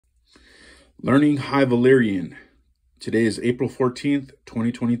Learning High Valyrian. Today is April 14th,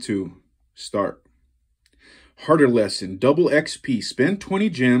 2022. Start. Harder lesson. Double XP. Spend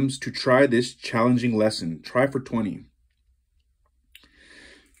 20 gems to try this challenging lesson. Try for 20.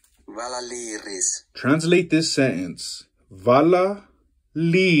 Valyrian. Translate this sentence. Valyrian.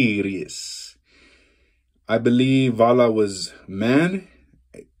 I believe Vala was man.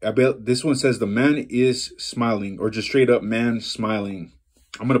 I bet this one says the man is smiling, or just straight up man smiling.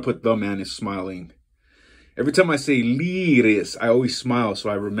 I'm going to put the man is smiling. Every time I say liris, I always smile, so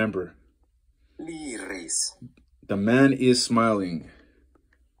I remember. Liris. The man is smiling.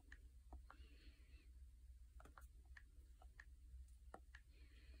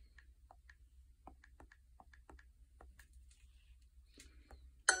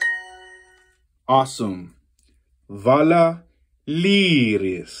 Awesome. Vala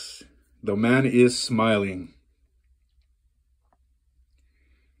liris. The man is smiling.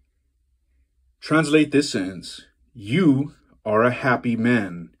 Translate this sentence. You are a happy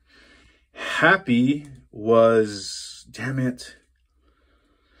man. Happy was, damn it.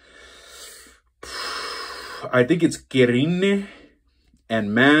 I think it's kerine,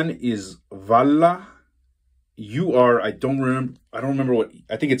 and man is vala. You are, I don't remember what,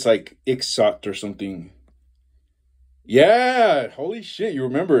 I think it's like ixat or something. Yeah, holy shit, you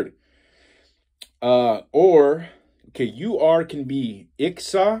remembered. Okay, you are can be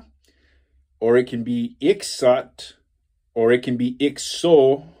ixa, or it can be ixat, or it can be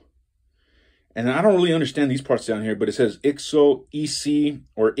ixo. And I don't really understand these parts down here, but it says ixo, isi,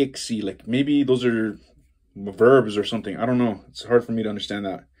 or ixi. Like maybe those are verbs or something. I don't know. It's hard for me to understand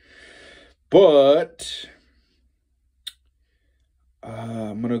that. But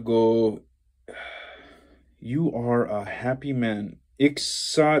I'm going to go, you are a happy man.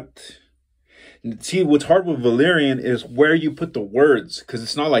 Ixat. See, what's hard with Valyrian is where you put the words, because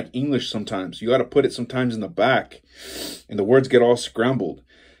it's not like English sometimes. You got to put it sometimes in the back, and the words get all scrambled.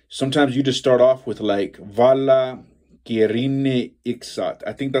 Sometimes you just start off with like Vala Kerine Ixat.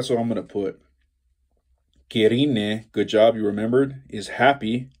 I think that's what I'm going to put. Kerine, good job, you remembered, is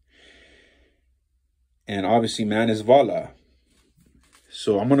happy. And obviously man is Vala.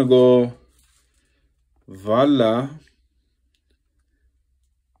 So I'm going to go Vala.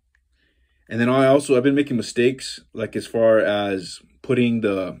 And then I've been making mistakes, like as far as putting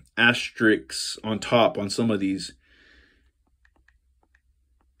the asterisks on top on some of these.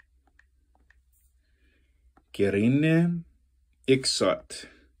 Kerine Ixat.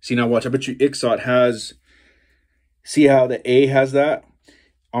 See, now watch, I bet you Ixat has, see how the A has that?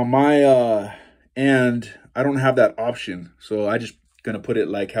 On my end, I don't have that option. So I just gonna put it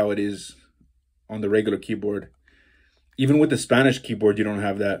like how it is on the regular keyboard. Even with the Spanish keyboard, you don't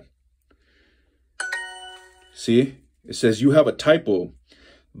have that. See, it says you have a typo.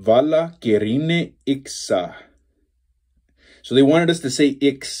 Vala Kerine Ixa. So they wanted us to say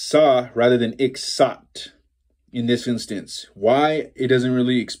Ixa rather than Ixat in this instance. Why? It doesn't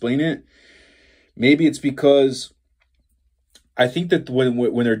really explain it. Maybe it's because I think that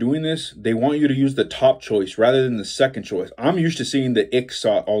when they're doing this, they want you to use the top choice rather than the second choice. I'm used to seeing the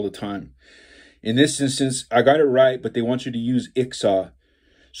Ixat all the time. In this instance, I got it right, but they want you to use Ixa.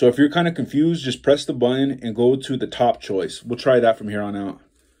 So if you're kind of confused, just press the button and go to the top choice. We'll try that from here on out.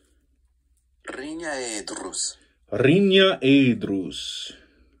 Rinya edrus. Rinya edrus.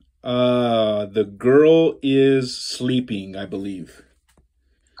 The girl is sleeping, I believe.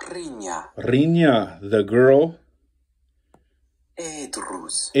 Rinya. Rinya, the girl.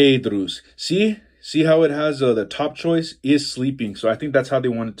 Edrus. Edrus. See how it has the top choice is sleeping. So I think that's how they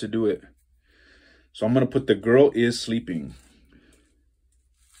wanted to do it. So I'm going to put the girl is sleeping.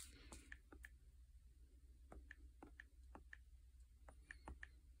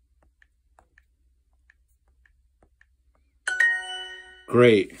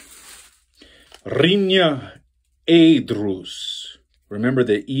 Great. Rinya Edrus. Remember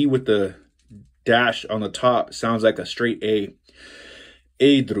the E with the dash on the top sounds like a straight A.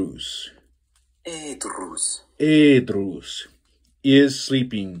 Edrus. Edrus. Edrus is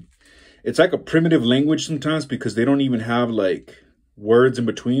sleeping. It's like a primitive language sometimes because they don't even have like words in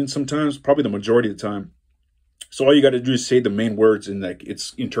between sometimes, probably the majority of the time. So all you got to do is say the main words and like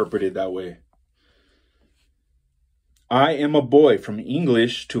it's interpreted that way. I am a boy, from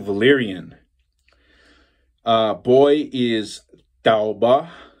English to Valyrian. Boy is Tauba.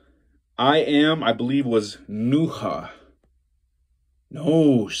 I believe, was Nuha.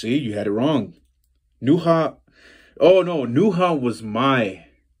 No, see, you had it wrong. Nuha. Oh, no, Nuha was my.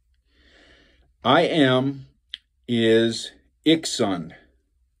 I am is Ixan.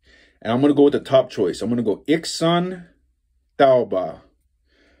 And I'm going to go with the top choice. I'm going to go Ixan Tauba.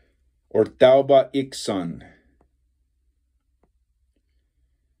 or tauba iksan.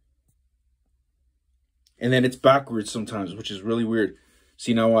 And then it's backwards sometimes, which is really weird.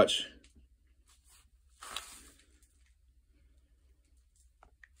 See, now watch.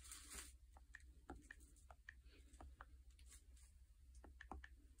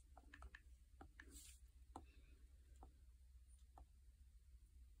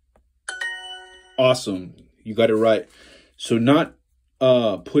 Awesome. You got it right. So not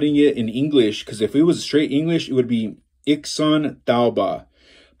putting it in English, because if it was straight English, it would be Iksan Tauba.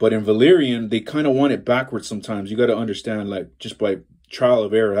 But in Valyrian, they kind of want it backwards sometimes. You got to understand, like, just by trial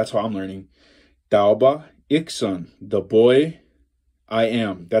of error. That's how I'm learning. Tauba Iksan, the boy I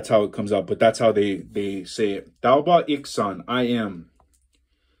am. That's how it comes out. But that's how they say it. Tauba Iksan, I am.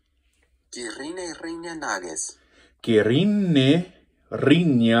 Kirine rinya nages. Kirine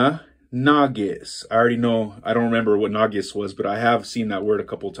rinya nages. I already know. I don't remember what nages was, but I have seen that word a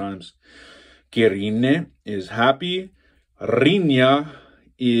couple times. Kirine is happy. Rinya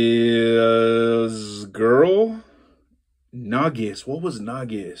is girl. Nages. What was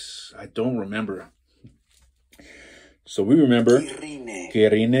nages? I don't remember. So we remember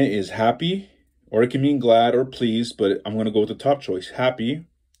Kirine is happy, or it can mean glad or pleased, but I'm going to go with the top choice. Happy.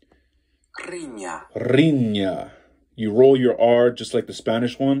 Rinya. Rinya. You roll your R just like the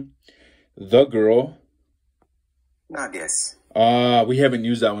Spanish one. The girl. Nages. We haven't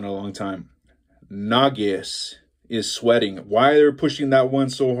used that one in a long time. Nages is sweating. Why they're pushing that one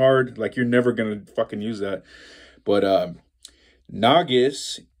so hard? Like, you're never going to fucking use that. But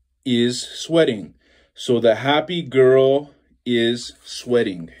Nages is sweating. So the happy girl is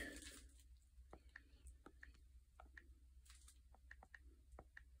sweating.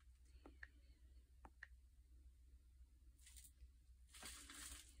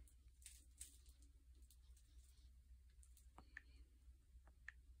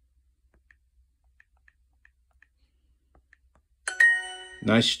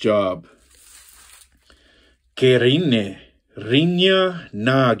 Nice job. Kerine, rinya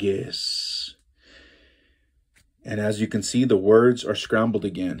nages. And as you can see, the words are scrambled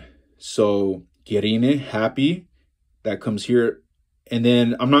again. So, kerine, happy, that comes here. And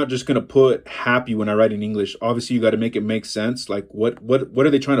then I'm not just going to put happy when I write in English. Obviously, you got to make it make sense. Like, what are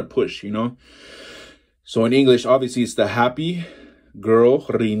they trying to push, you know? So in English, obviously, it's the happy girl,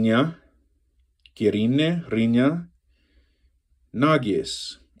 rinya. Kerine, rinya.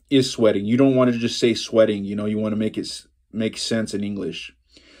 Nages is sweating. You don't want to just say sweating, you know, you want to make it make sense in English.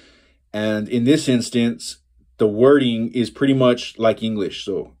 And in this instance, the wording is pretty much like English.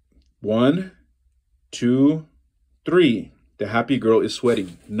 So 1, 2, 3. The happy girl is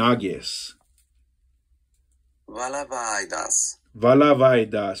sweating. Nages. Valavaidas.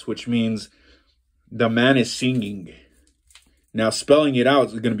 Valavaidas, which means the man is singing. Now, spelling it out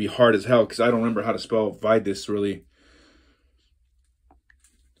is going to be hard as hell because I don't remember how to spell Vaidis really.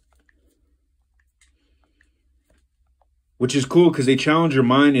 Which is cool because they challenge your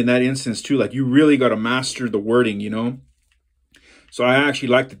mind in that instance too. Like, you really got to master the wording, you know? So I actually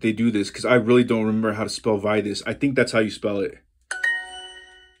like that they do this because I really don't remember how to spell Vaidis. I think that's how you spell it.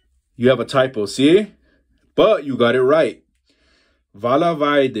 You have a typo, see? But you got it right. Vala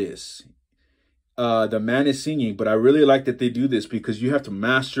Vaidis. The man is singing, but I really like that they do this because you have to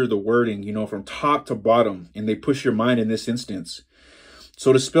master the wording, you know, from top to bottom. And they push your mind in this instance.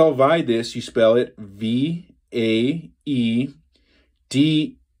 So to spell Vaidis, you spell it V-A-E-D-A-S,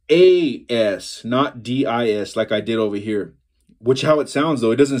 not D-I-S like I did over here. Which how it sounds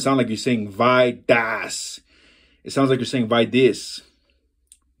though. It doesn't sound like you're saying Vaidas. It sounds like you're saying Vaidis.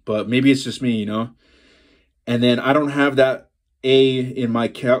 But maybe it's just me, you know. And then I don't have that A in my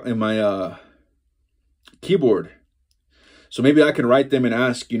keyboard. So maybe I can write them and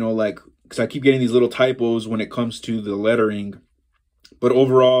ask, you know, like, because I keep getting these little typos when it comes to the lettering. But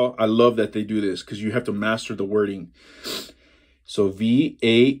overall, I love that they do this because you have to master the wording. So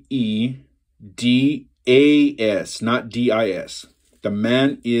V-A-E-D-A-S, not D-I-S. The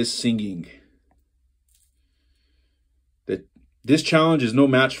man is singing. This challenge is no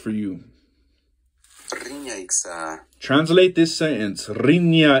match for you. Rinya iksa. Translate this sentence.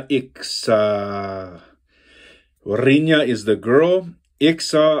 Rinya iksa. Rinya is the girl.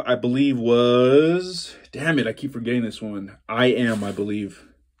 Iksa, I believe, was... Damn it, I keep forgetting this one. I am, I believe.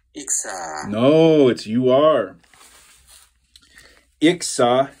 Iksa. No, it's you are.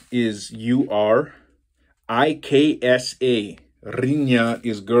 Iksa is you are. I-K-S-A. Rinya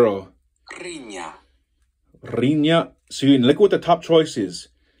is girl. Rinya. Rinya. So look what the top choice is.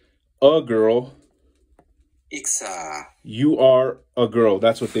 A girl. Iksa. You are a girl.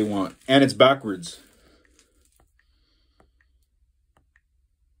 That's what they want. And it's backwards.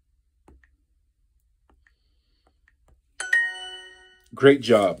 Great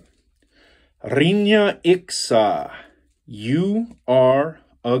job. Rinya Iksa. You are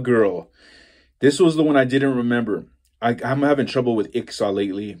a girl. This was the one I didn't remember. I'm having trouble with Iksa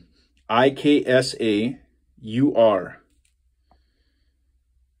lately. Iksa. You are.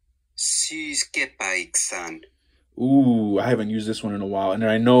 Syskepa iksan. Ooh, I haven't used this one in a while. And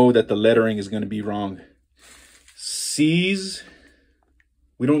I know that the lettering is going to be wrong. Sees.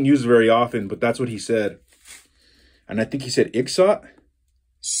 We don't use it very often, but that's what he said. And I think he said Iksat.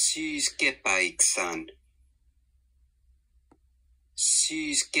 Syskepa iksan.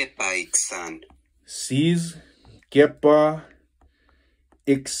 Syskepa iksan. Sees. Gepa.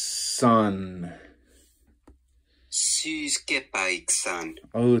 Iksan. Syskepa iksan.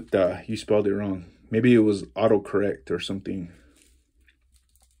 Oh, you spelled it wrong. Maybe it was autocorrect or something.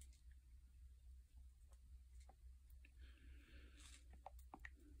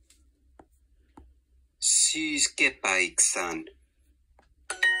 Syskepa iksan.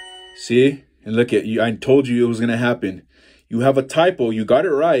 See? And look at you. I told you it was going to happen. You have a typo. You got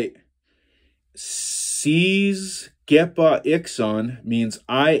it right. Sees Gepa Iksan means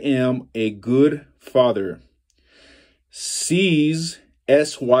I am a good father. Sees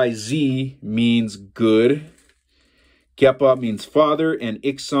SYZ means good. Gepa means father. And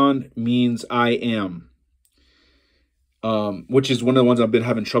Iksan means I am. Which is one of the ones I've been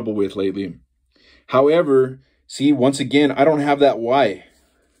having trouble with lately. However, see, once again, I don't have that Y.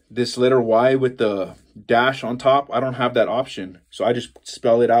 This letter Y with the dash on top, I don't have that option. So I just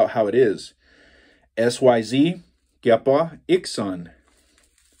spell it out how it is. SYZ, Gepa, Iksan.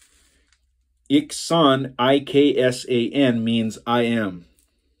 Iksan, Iksan, means I am.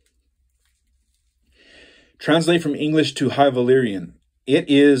 Translate from English to High Valyrian. It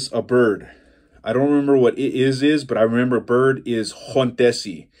is a bird. I don't remember what it is, but I remember bird is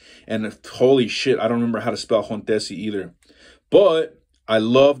Hontesi. And holy shit, I don't remember how to spell Hontesi either. But I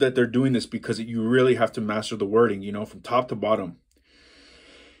love that they're doing this because you really have to master the wording, you know, from top to bottom.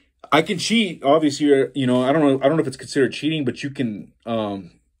 I can cheat, obviously, you know, I don't know if it's considered cheating, but you can,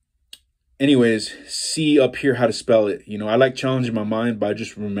 anyways, see up here how to spell it. You know, I like challenging my mind by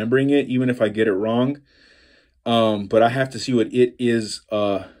just remembering it, even if I get it wrong. But I have to see what it is,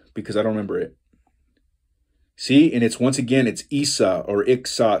 because I don't remember it. See, and it's once again, it's Isa or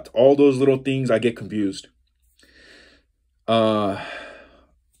Iksat. All those little things, I get confused. And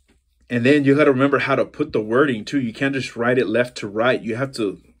then you got to remember how to put the wording too. You can't just write it left to right. You have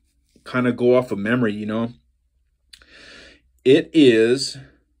to kind of go off of memory, you know. It is,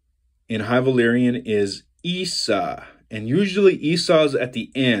 in High Valyrian, is Isa. And usually Isa is at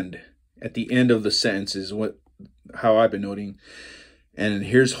the end of the sentences, how I've been noting. And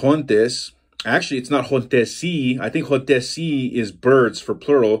here's Hontes. Actually, it's not Hontesi. I think Hontesi is birds for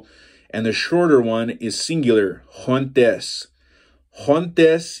plural. And the shorter one is singular, Hontes.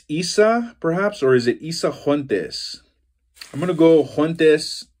 Hontes Isa, perhaps? Or is it Isa Hontes? I'm going to go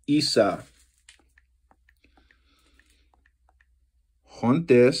Hontes Isa.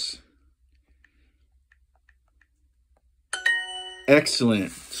 Hontes.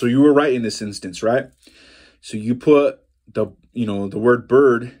 Excellent. So you were right in this instance, right? So you put the word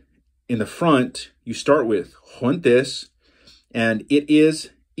bird in the front. You start with Hontes, and it is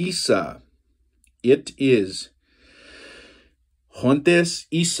Isa. It is Hontes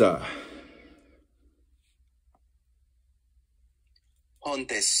Isa.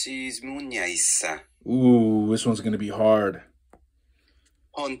 Hontes munya isa. Ooh, this one's going to be hard.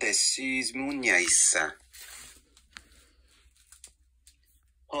 Hontes munya isa.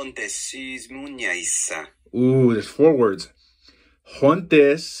 Hontes munya isa. Ooh, there's 4 words.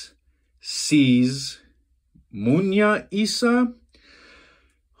 Hontes sees munya isa.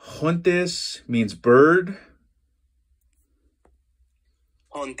 Hontes means bird.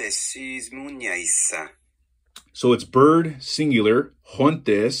 Hontes munya isa. So it's bird, singular.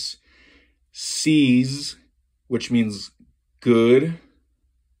 Hontes sees, which means good.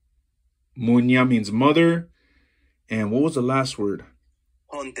 Munya means mother. And what was the last word?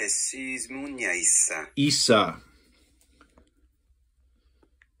 Hontes munya isa. Isa.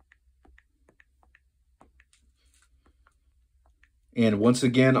 And once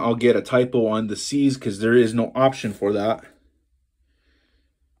again, I'll get a typo on the C's because there is no option for that.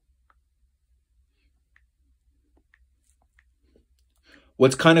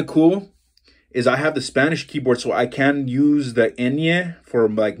 What's kind of cool is I have the Spanish keyboard, so I can use the ñ for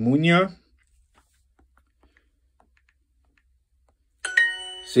like muña.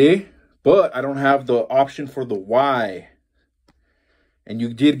 See? But I don't have the option for the Y. And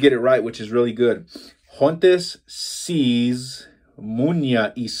you did get it right, which is really good. Hontes sees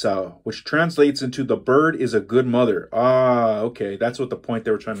munya isa, which translates into the bird is a good mother. Ah, okay. That's what the point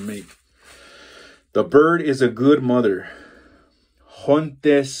they were trying to make. The bird is a good mother.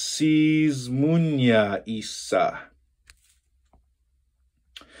 Hontesismunya isa.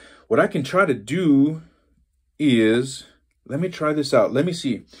 What I can try to do is, let me try this out. Let me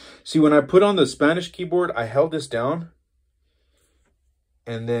see. See, when I put on the Spanish keyboard, I held this down.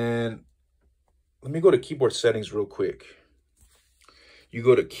 And then, let me go to keyboard settings real quick. You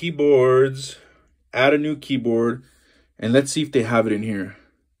go to keyboards, add a new keyboard, and let's see if they have it in here.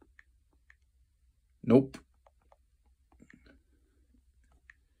 Nope.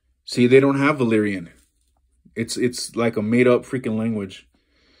 See, they don't have Valyrian. It's like a made up freaking language.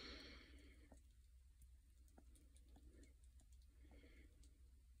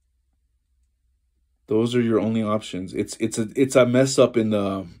 Those are your only options. It's a mess up in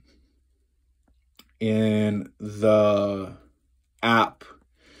the app,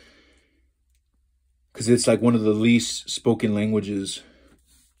 because it's like one of the least spoken languages.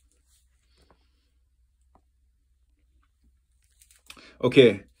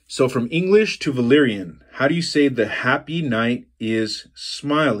 Okay, so from English to Valyrian, how do you say the happy night is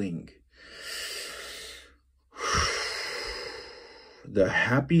smiling? The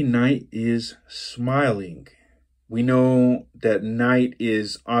happy night is smiling. We know that night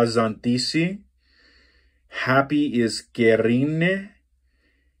is azantisi. Happy is gerine.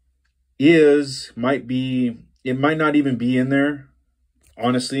 It might not even be in there.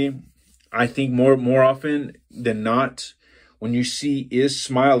 Honestly, I think more often than not, when you see is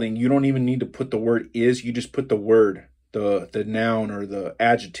smiling, you don't even need to put the word is. You just put the word, the noun or the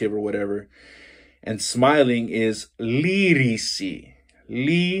adjective or whatever. And smiling is lirisi.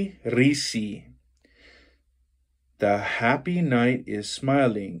 Lirisi. The happy night is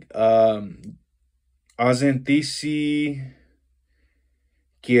smiling. Azentisi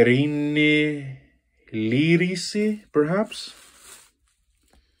kirine lirisi, perhaps?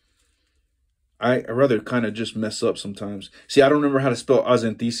 I rather kind of just mess up sometimes. See, I don't remember how to spell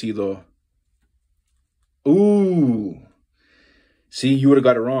azentisi, though. Ooh. See, you would have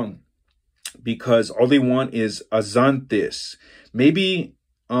got it wrong. Because all they want is azantes. Maybe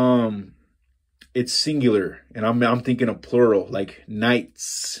it's singular, and I'm thinking of plural, like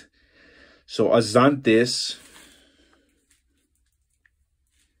nights. So azantes.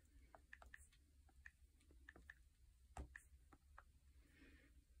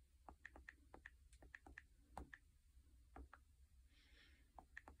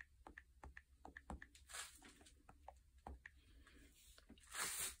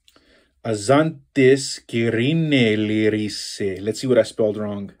 Azantes kirine lirise. Let's see what I spelled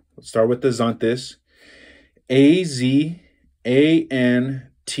wrong. Let's start with the Azantes.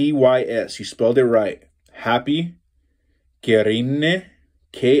 A-Z-A-N-T-Y-S. You spelled it right. Happy. Kirine.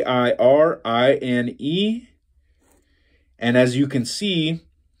 K-I-R-I-N-E. And as you can see,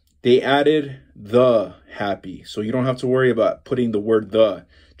 they added the happy. So you don't have to worry about putting the word the.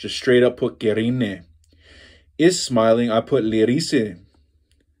 Just straight up put kirine. Is smiling. I put lirise.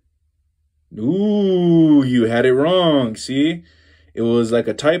 Ooh, you had it wrong. See? It was like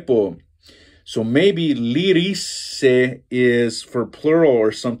a typo. So maybe lirise is for plural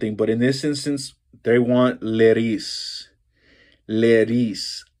or something. But in this instance, they want leris.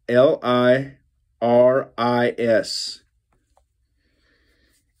 Leris. L-I-R-I-S.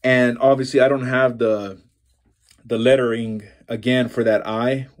 And obviously, I don't have the lettering again for that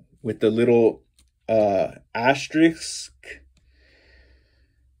I with the little asterisk.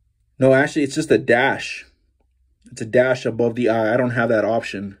 No, actually, it's just a dash. It's a dash above the I. I don't have that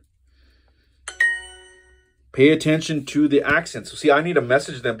option. Pay attention to the accents. So, see, I need to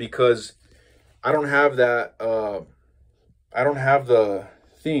message them because I don't have that. I don't have the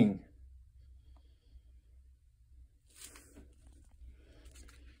thing.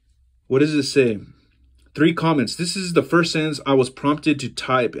 What does it say? 3 comments. This is the first sentence I was prompted to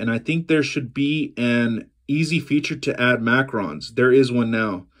type, and I think there should be an easy feature to add macrons. There is one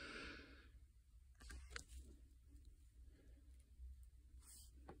now.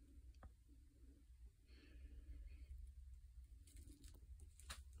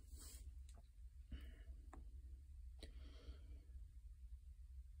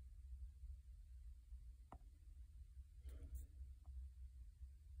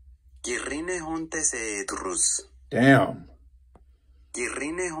 Kirine hontes edrus. Damn.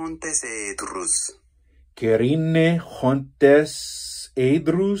 Kirine hontes edrus. Kerine hontes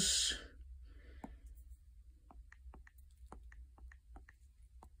edrus.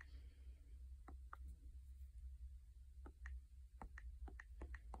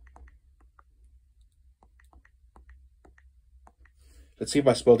 Let's see if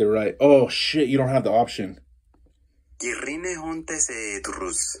I spelled it right. Oh, shit, you don't have the option. Kirine hontes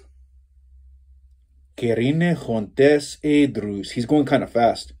edrus. Kerine hontes edrus. He's going kind of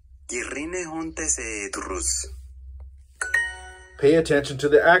fast. Kirine hontes edrus. Pay attention to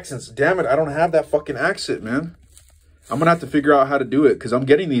the accents. Damn it, I don't have that fucking accent, man. I'm going to have to figure out how to do it because I'm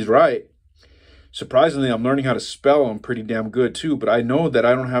getting these right. Surprisingly, I'm learning how to spell them pretty damn good too, but I know that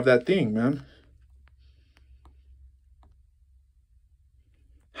I don't have that thing, man.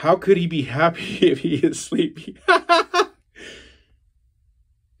 How could he be happy if he is sleepy?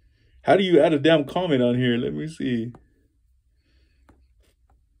 How do you add a damn comment on here? Let me see.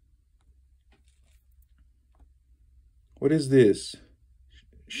 What is this?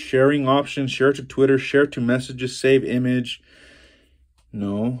 Sharing options, share to Twitter, share to messages, save image.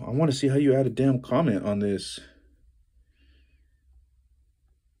 No, I want to see how you add a damn comment on this.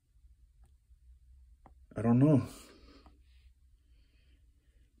 I don't know.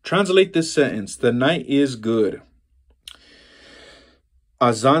 Translate this sentence. The night is good.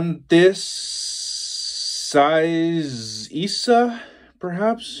 Azantes sais Isa,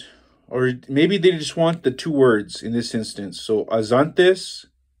 perhaps? Or maybe they just want the two words in this instance. So, azantes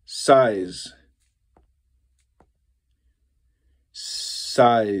sais.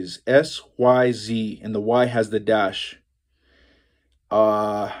 Size, S-Y-Z, and the Y has the dash.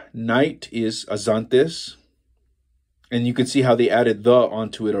 Night is azantes. And you can see how they added the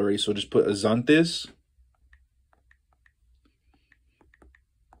onto it already. So just put azantes.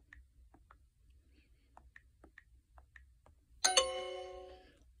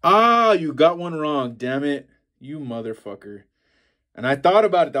 Ah, you got one wrong, damn it. You motherfucker. And I thought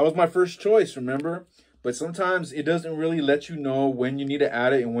about it. That was my first choice, remember? But sometimes it doesn't really let you know when you need to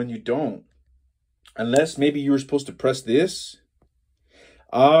add it and when you don't. Unless maybe you were supposed to press this.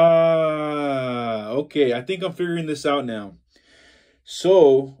 Ah, okay. I think I'm figuring this out now.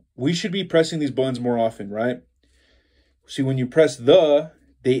 So we should be pressing these buttons more often, right? See, when you press the,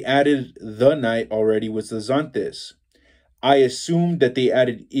 they added the night already with the zantes. I assumed that they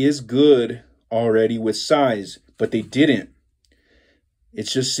added is good already with size, but they didn't.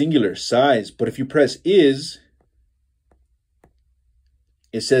 It's just singular, size. But if you press is,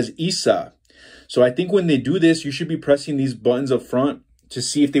 it says Isa. So I think when they do this, you should be pressing these buttons up front to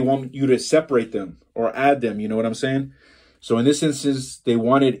see if they want you to separate them or add them. You know what I'm saying? So in this instance, they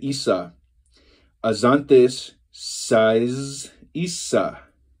wanted Isa. Azantes size Isa.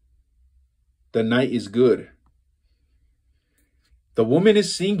 The night is good. The woman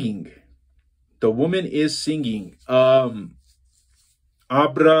is singing. The woman is singing. Abra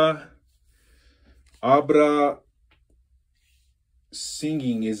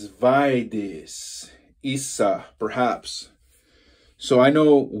singing is Vaides. Isa, perhaps. So I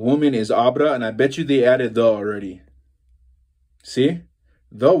know woman is Abra, and I bet you they added the already. See?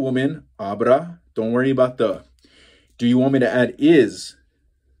 The woman, Abra. Don't worry about the. Do you want me to add is?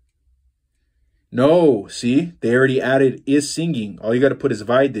 No, see? They already added is singing. All you got to put is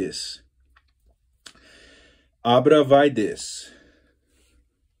Vaides. Abra Vaides.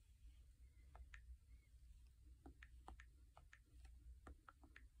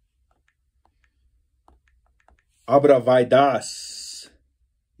 Abra Vaidas.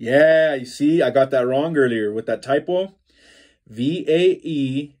 Yeah, you see, I got that wrong earlier with that typo.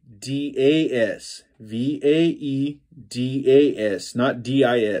 V-A-E-D-A-S. V-A-E-D-A-S, not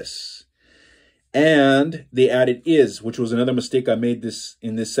D-I-S. And they added is, which was another mistake I made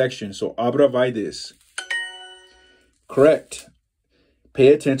in this section. So, Abra Vaides. Correct.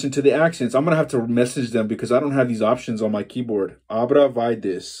 Pay attention to the accents. I'm going to have to message them because I don't have these options on my keyboard. Abra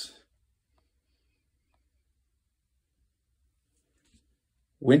Vaides.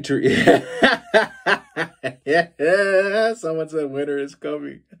 Winter. Yeah. Someone said winter is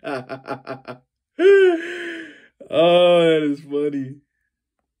coming. Oh, that is funny.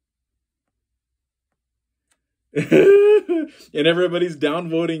 And everybody's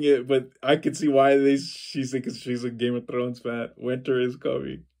downvoting it, but I can see why she's a Game of Thrones fan. Winter is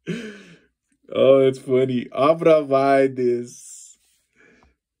coming. Oh, it's funny. Abra Vaides.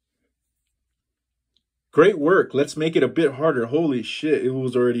 Great work. Let's make it a bit harder. Holy shit, it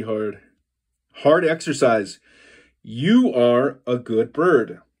was already hard. Hard exercise. You are a good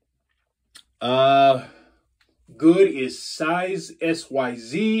bird. Good is size,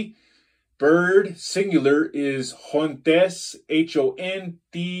 S-Y-Z. Bird, singular, is hontes, H-O-N-T-E-S.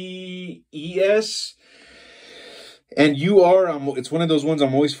 And you are, it's one of those ones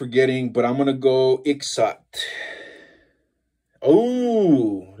I'm always forgetting, but I'm going to go Ixat.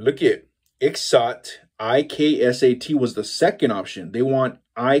 Oh, look at Ixat. I-K-S-A-T was the second option. They want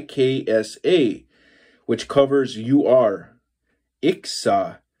I-K-S-A, which covers you are.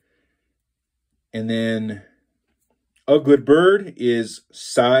 iksa. And then a good bird is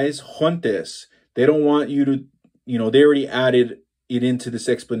sais hontes. They don't want you to, they already added it into this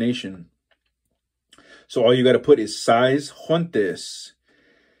explanation. So all you got to put is sais hontes.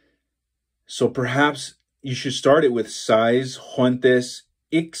 So perhaps you should start it with sais hontes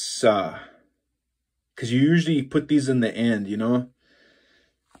iksa. Because you usually put these in the end,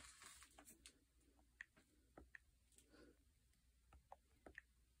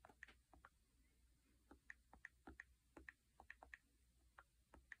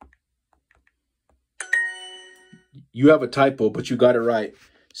 You have a typo, but you got it right.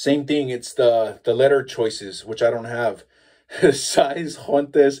 Same thing, it's the letter choices, which I don't have. Sais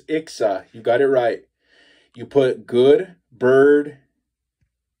hontes iksa. You got it right. You put good, bird,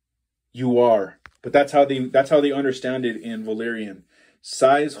 you are. But that's how they understand it in Valyrian.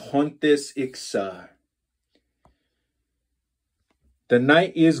 Sais hontes iksa. The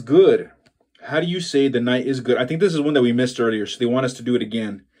night is good. How do you say the night is good? I think this is one that we missed earlier, so they want us to do it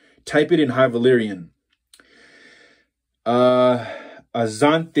again. Type it in High Valyrian.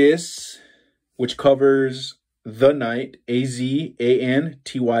 Azantis, which covers the night, Azantys.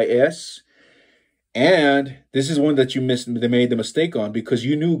 And this is one that you missed, they made the mistake on, because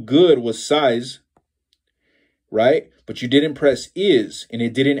you knew good was size, right? But you didn't press is, and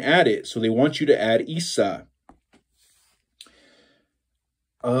it didn't add it. So they want you to add isa.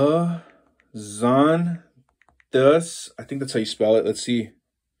 Azantis, I think that's how you spell it. Let's see.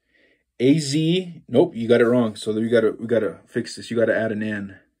 AZ, nope, you got it wrong. So we gotta fix this. You gotta add an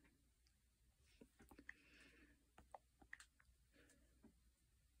N.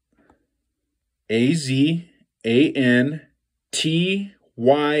 AZANTYS,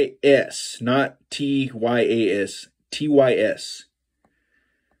 not TYAS, TYS.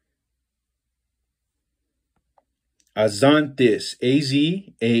 Azantis,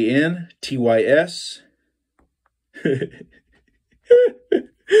 AZANTYS.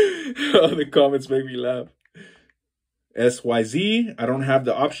 Oh, the comments make me laugh. SYZ. I don't have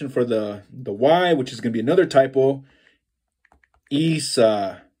the option for the Y, which is going to be another typo.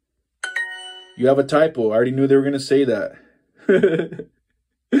 Isa. You have a typo. I already knew they were going to say that.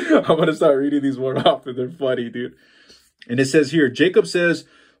 I'm going to start reading these more often. They're funny, dude. And it says here, Jacob says,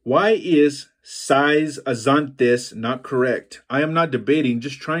 why is sais azantes not correct? I am not debating,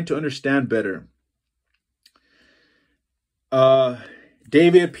 just trying to understand better.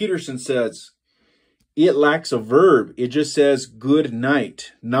 David Peterson says, it lacks a verb. It just says good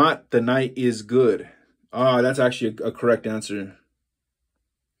night, not the night is good. That's actually a correct answer.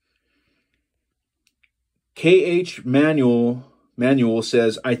 KH Manuel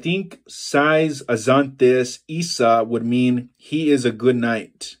says, I think sais azantes isa would mean he is a good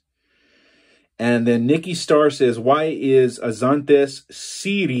night. And then Nikki Starr says, why is azantes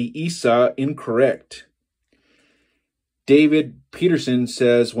siri isa incorrect? David Peterson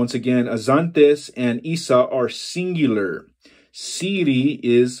says, once again, azantes and isa are singular. Siri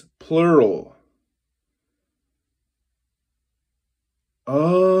is plural.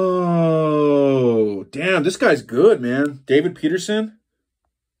 Oh, damn, this guy's good, man. David Peterson.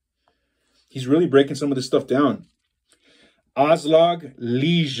 He's really breaking some of this stuff down. Oslog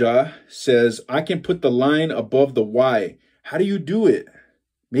Lija says, I can put the line above the Y. How do you do it?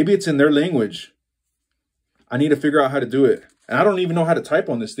 Maybe it's in their language. I need to figure out how to do it. And I don't even know how to type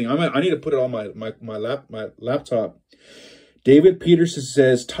on this thing. I need to put it on my laptop. David Peterson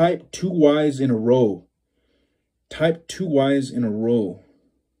says, type 2 Y's in a row. Type 2 Y's in a row.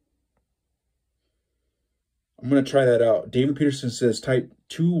 I'm going to try that out. David Peterson says, type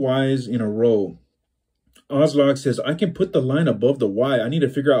 2 Y's in a row. Oslog says, I can put the line above the Y. I need to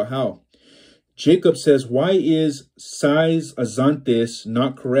figure out how. Jacob says, why is sais azantes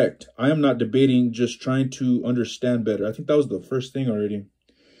not correct? I am not debating, just trying to understand better. I think that was the first thing already.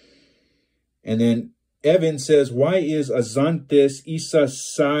 And then Evan says, why is azantes isa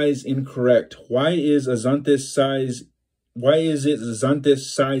size incorrect? Why is it azantes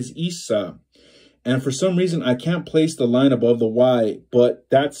size isa? And for some reason, I can't place the line above the Y, but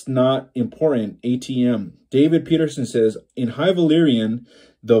that's not important. ATM. David Peterson says, in High Valyrian,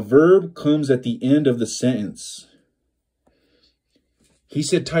 the verb comes at the end of the sentence. He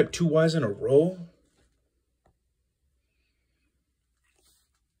said type 2 Y's in a row?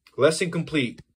 Lesson complete.